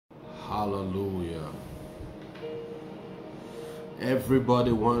Hallelujah.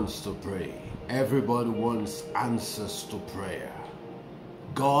 Everybody wants to pray. Everybody wants answers to prayer.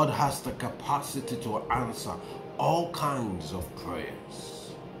 God has the capacity to answer all kinds of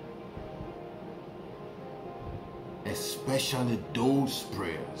prayers, especially those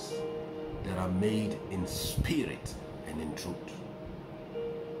prayers that are made in spirit and in truth.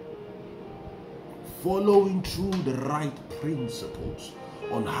 Following through the right principles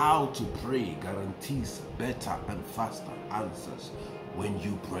on how to pray guarantees better and faster answers when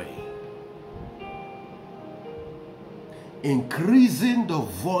you pray. Increasing the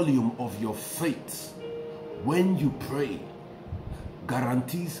volume of your faith when you pray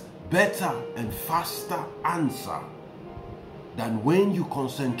guarantees better and faster answer than when you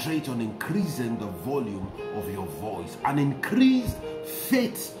concentrate on increasing the volume of your voice. An increased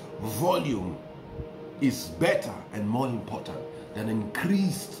faith volume is better and more important than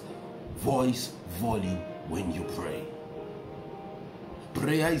increased voice volume when you pray.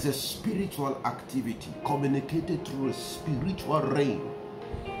 Prayer is a spiritual activity communicated through a spiritual realm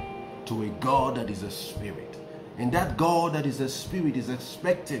to a God that is a spirit. And that God that is a spirit is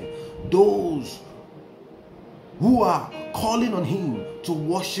expecting those who are calling on him to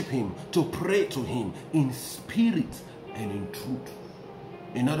worship him, to pray to him in spirit and in truth.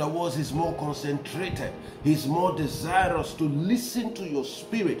 In other words, he's more concentrated. He's more desirous to listen to your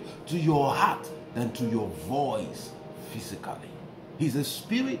spirit, to your heart, than to your voice physically. He's a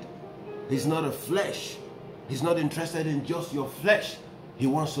spirit. He's not a flesh. He's not interested in just your flesh. He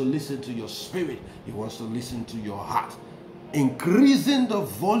wants to listen to your spirit. He wants to listen to your heart. Increasing the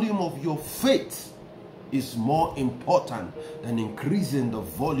volume of your faith is more important than increasing the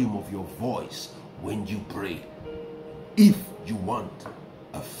volume of your voice when you pray, if you want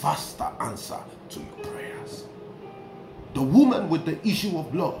a faster answer to your prayers. The woman with the issue of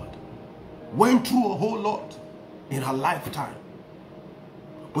blood went through a whole lot in her lifetime,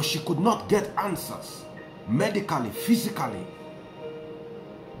 but she could not get answers medically, physically.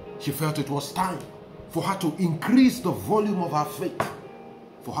 She felt it was time for her to increase the volume of her faith,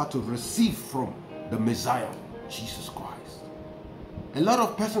 for her to receive from the Messiah, Jesus Christ. A lot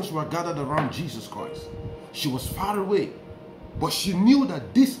of persons were gathered around Jesus Christ. She was far away, but she knew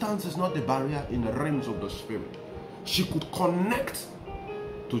that distance is not the barrier in the realms of the spirit. She could connect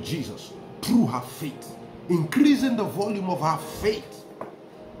to Jesus through her faith. Increasing the volume of her faith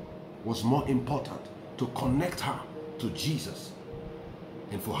was more important to connect her to Jesus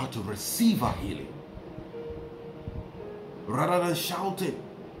and for her to receive her healing. Rather than shouting,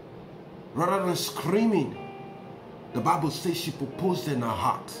 rather than screaming, the Bible says she proposed in her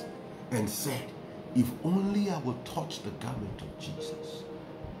heart and said, if only I would touch the garment of Jesus.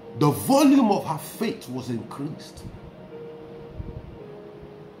 The volume of her faith was increased.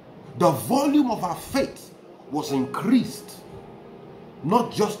 The volume of her faith was increased,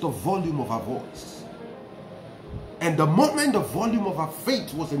 not just the volume of her voice. And the moment the volume of her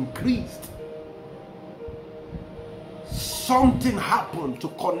faith was increased, something happened to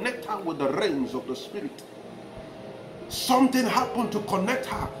connect her with the realms of the spirit. Something happened to connect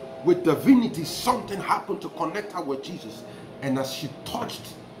her with divinity. Something happened to connect her with Jesus. And as she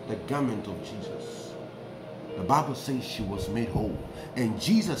touched the garment of Jesus, the Bible says she was made whole. And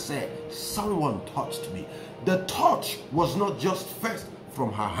Jesus said, someone touched me. The touch was not just first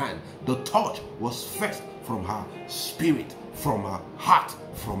from her hand. The touch was first from her spirit, from her heart,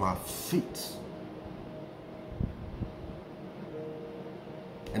 from her feet.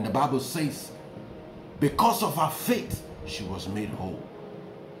 And the Bible says, because of her faith, she was made whole.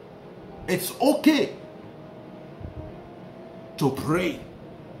 It's okay to pray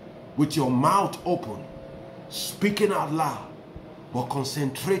with your mouth open, speaking out loud, but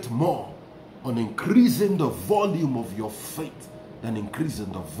concentrate more on increasing the volume of your faith than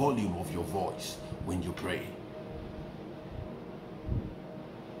increasing the volume of your voice when you pray.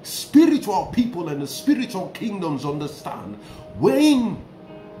 Spiritual people and the spiritual kingdoms understand when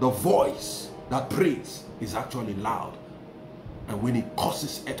the voice that prays is actually loud and when it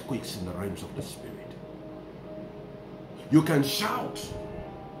causes earthquakes in the realms of the spirit. You can shout,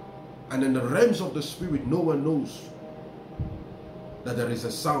 and in the realms of the spirit, no one knows that there is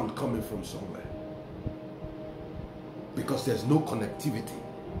a sound coming from somewhere, because there's no connectivity.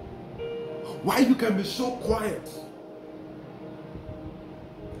 Why you can be so quiet,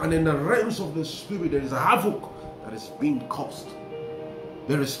 and in the realms of the spirit there is a havoc that is being caused.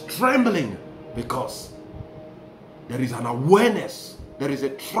 There is trembling because there is an awareness, there is a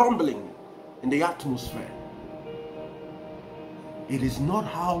trembling in the atmosphere. It is not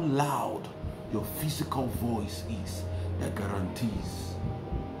how loud your physical voice is that guarantees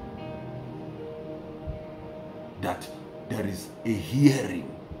that there is a hearing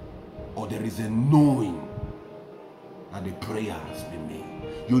or there is a knowing that the prayer has been made.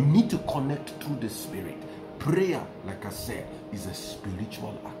 You need to connect through the Spirit. Prayer, like I said, is a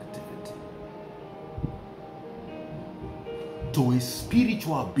spiritual activity. To a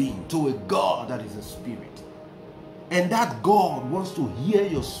spiritual being, to a God that is a spirit. And that God wants to hear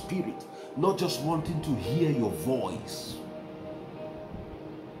your spirit, not just wanting to hear your voice.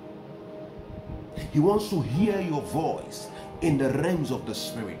 He wants to hear your voice in the realms of the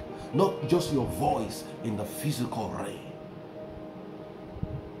Spirit, not just your voice in the physical realm.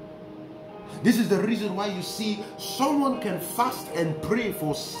 This is the reason why you see someone can fast and pray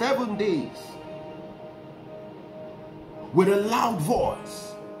for 7 days with a loud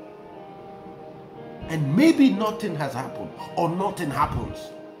voice, and maybe nothing has happened or nothing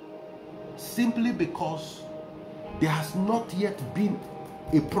happens, simply because there has not yet been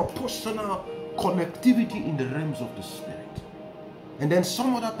a proportional connectivity in the realms of the Spirit. And then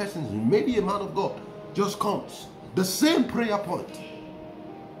some other person, maybe a man of God, just comes, the same prayer point,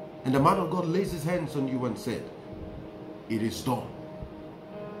 and the man of God lays his hands on you and said, "It is done.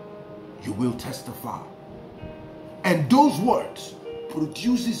 You will testify." And those words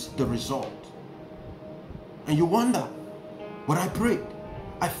produces the result. And you wonder, but I prayed,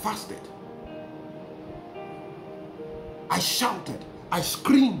 I fasted, I shouted, I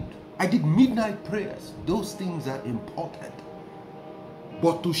screamed, I did midnight prayers. Those things are important.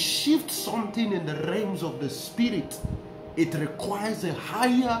 But to shift something in the realms of the Spirit, it requires a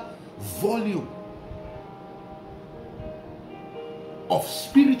higher volume of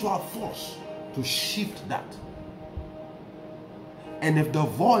spiritual force to shift that. And if the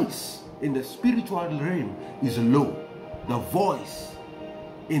voice in the spiritual realm is low, the voice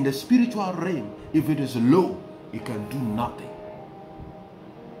in the spiritual realm, if it is low, it can do nothing.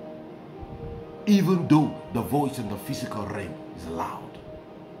 Even though the voice in the physical realm is loud.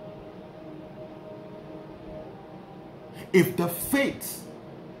 If the faith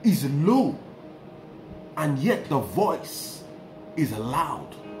is low and yet the voice is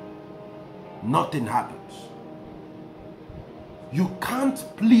loud, nothing happens. You can't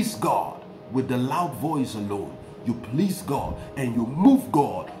please God with the loud voice alone. You please God and you move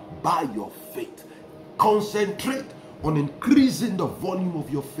God by your faith. Concentrate on increasing the volume of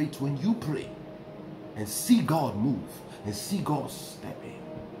your faith when you pray, and see God move and see God step in.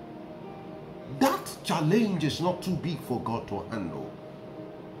 That challenge is not too big for God to handle.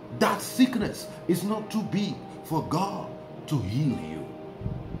 That sickness is not too big for God to heal you.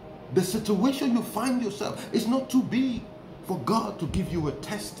 The situation you find yourself is not too big for God to give you a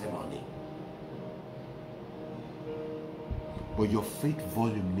testimony. But your faith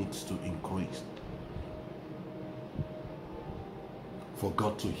volume needs to increase for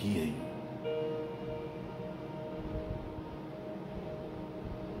God to hear you.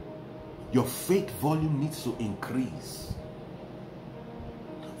 Your faith volume needs to increase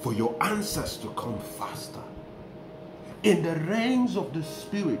for your answers to come faster. In the realms of the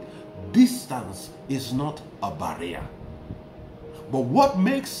Spirit, distance is not a barrier. But what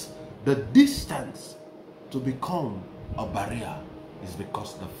makes the distance to become a barrier is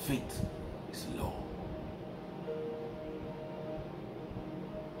because the faith is low.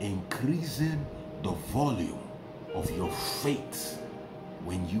 Increasing the volume of your faith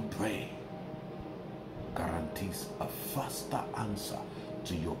when you pray guarantees a faster answer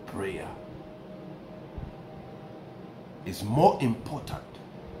to your prayer. It's more important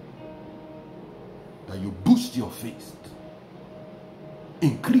that you boost your faith,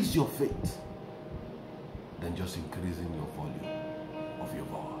 increase your faith, than just increasing your volume of your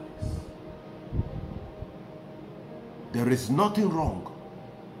voice. There is nothing wrong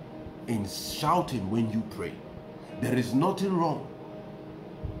in shouting when you pray. There is nothing wrong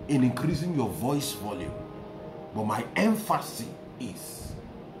in increasing your voice volume. But my emphasis is,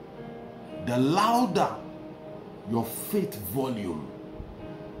 the louder your faith volume,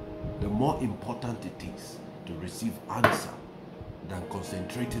 the more important it is to receive answer than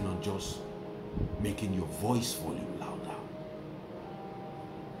concentrating on just making your voice volume louder.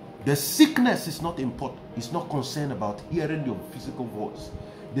 The sickness is not important. It's not concerned about hearing your physical voice.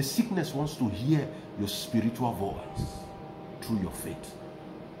 The sickness wants to hear your spiritual voice through your faith.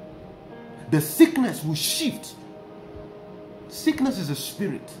 The sickness will shift. Sickness is a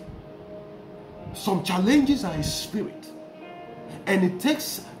spirit. Some challenges are a spirit. And it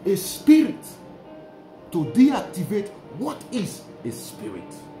takes a spirit to deactivate what is a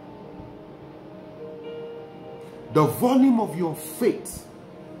spirit. The volume of your faith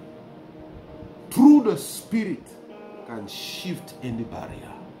through the Spirit can shift any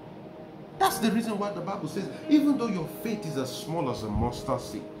barrier, That's the reason why the Bible says, even though your faith is as small as a mustard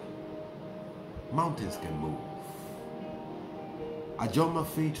seed, mountains can move. I join my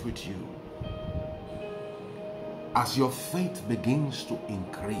faith with you. As your faith begins to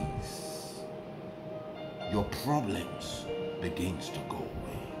increase, your problems begins to go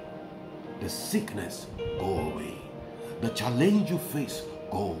away. The sickness go away. The challenge you face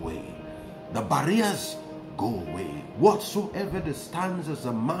go away. The barriers go away. Whatsoever that stands as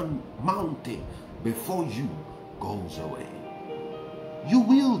a mountain before you goes away. You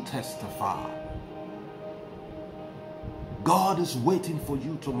will testify. God is waiting for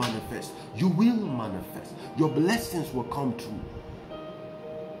you to manifest. You will manifest. Your blessings will come true.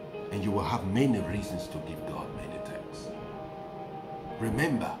 And you will have many reasons to give God many thanks.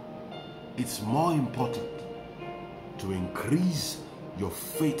 Remember, it's more important to increase your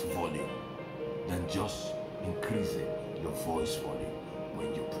faith volume than just increasing your voice volume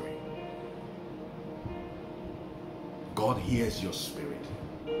when you pray. God hears your spirit.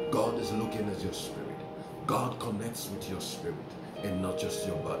 God is looking at your spirit. God connects with your spirit and not just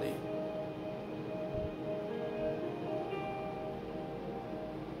your body.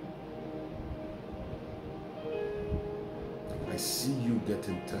 I see you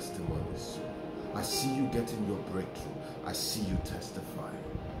getting testimonies. I see you getting your breakthrough. I see you testifying.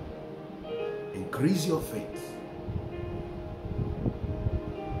 Increase your faith.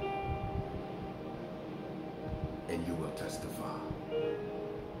 And you will testify.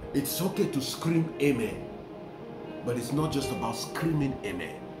 It's okay to scream amen. But it's not just about screaming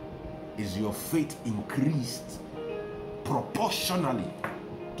amen. Is your faith increased proportionally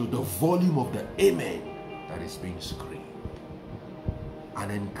to the volume of the amen that is being screamed?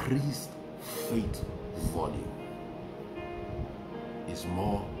 An increased faith volume is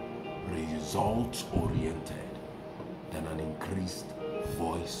more results oriented than an increased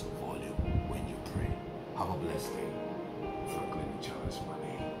voice volume when you pray. Have a blessed day.